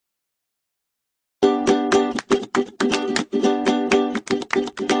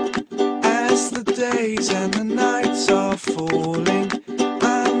days and the nights are falling,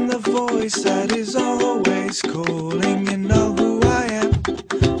 and the voice that is always calling. You know who I am,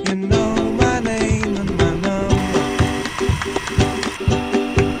 you know my name and my number.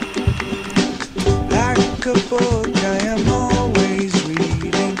 Like a book I am always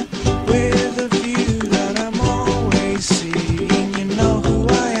reading, with a view that I'm always seeing. You know who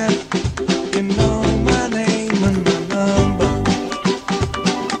I am, you know my name and my number.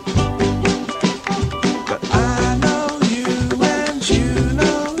 But I know you and you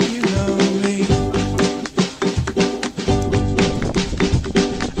know me.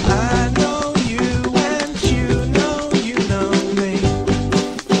 I know you and you know me.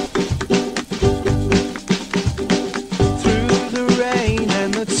 Through the rain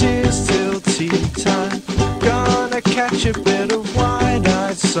and the tears till tea time, gonna catch a bit of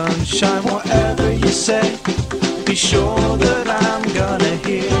wide-eyed sunshine. Whatever you say, be sure that I'm gonna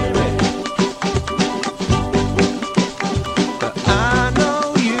hear it. But I know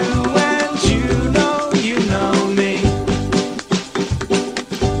you and you know me.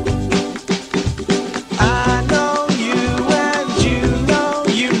 I know you and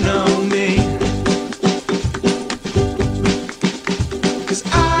you know me. 'Cause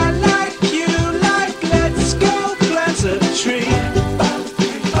I like you like let's go plant a tree.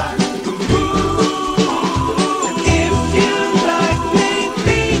 If you like me,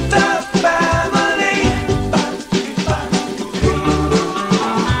 meet the family.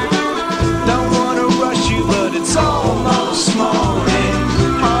 Don't wanna rush you, but it's almost morning.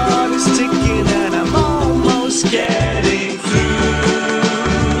 Heart is ticking and I'm almost getting through.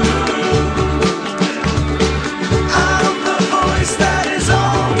 I'm the voice that is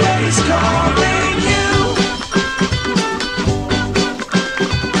always calling you.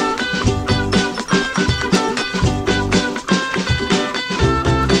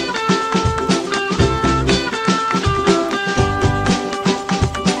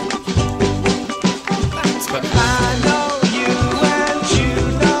 But I know you and you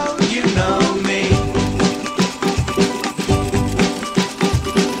know me.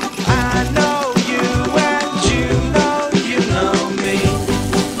 I know you and you know me.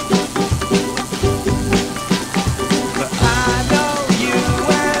 But I know you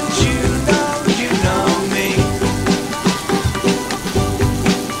and you know me.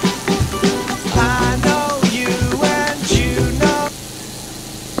 I know you and you know.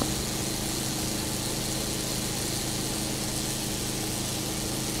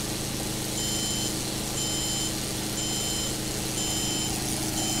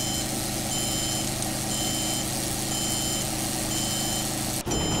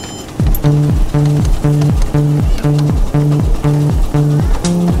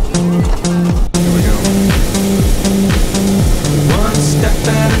 One step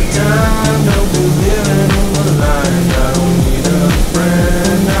at a time, don't be living on the line. I don't need a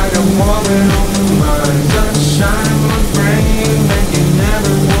friend, I got more than on my mind. Sunshine in my brain, make you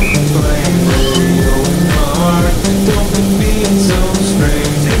never want to complain. Baby, open my heart, don't be being so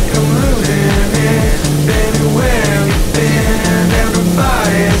strange. Think I'm losing it, baby, where have you been?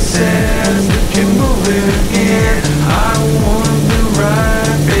 Everybody says that you're moving again. I don't wanna be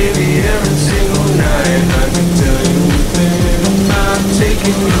right, baby, every single night. I can tell you I'm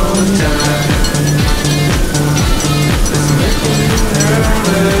taking your time. It's making me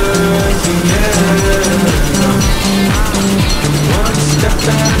nervous, yeah. One step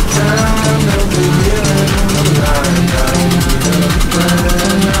at a time, don't be living on the line. I don't need a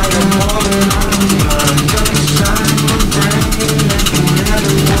friend, I got more than on my mind. Sunshine in my brain, make you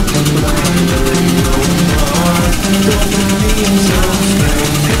never want to complain. Baby, open my heart, don't be being so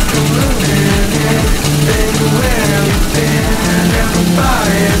strange. Think I'm losing it, baby, where have you been?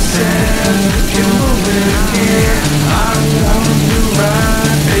 Everybody says that you're moving again.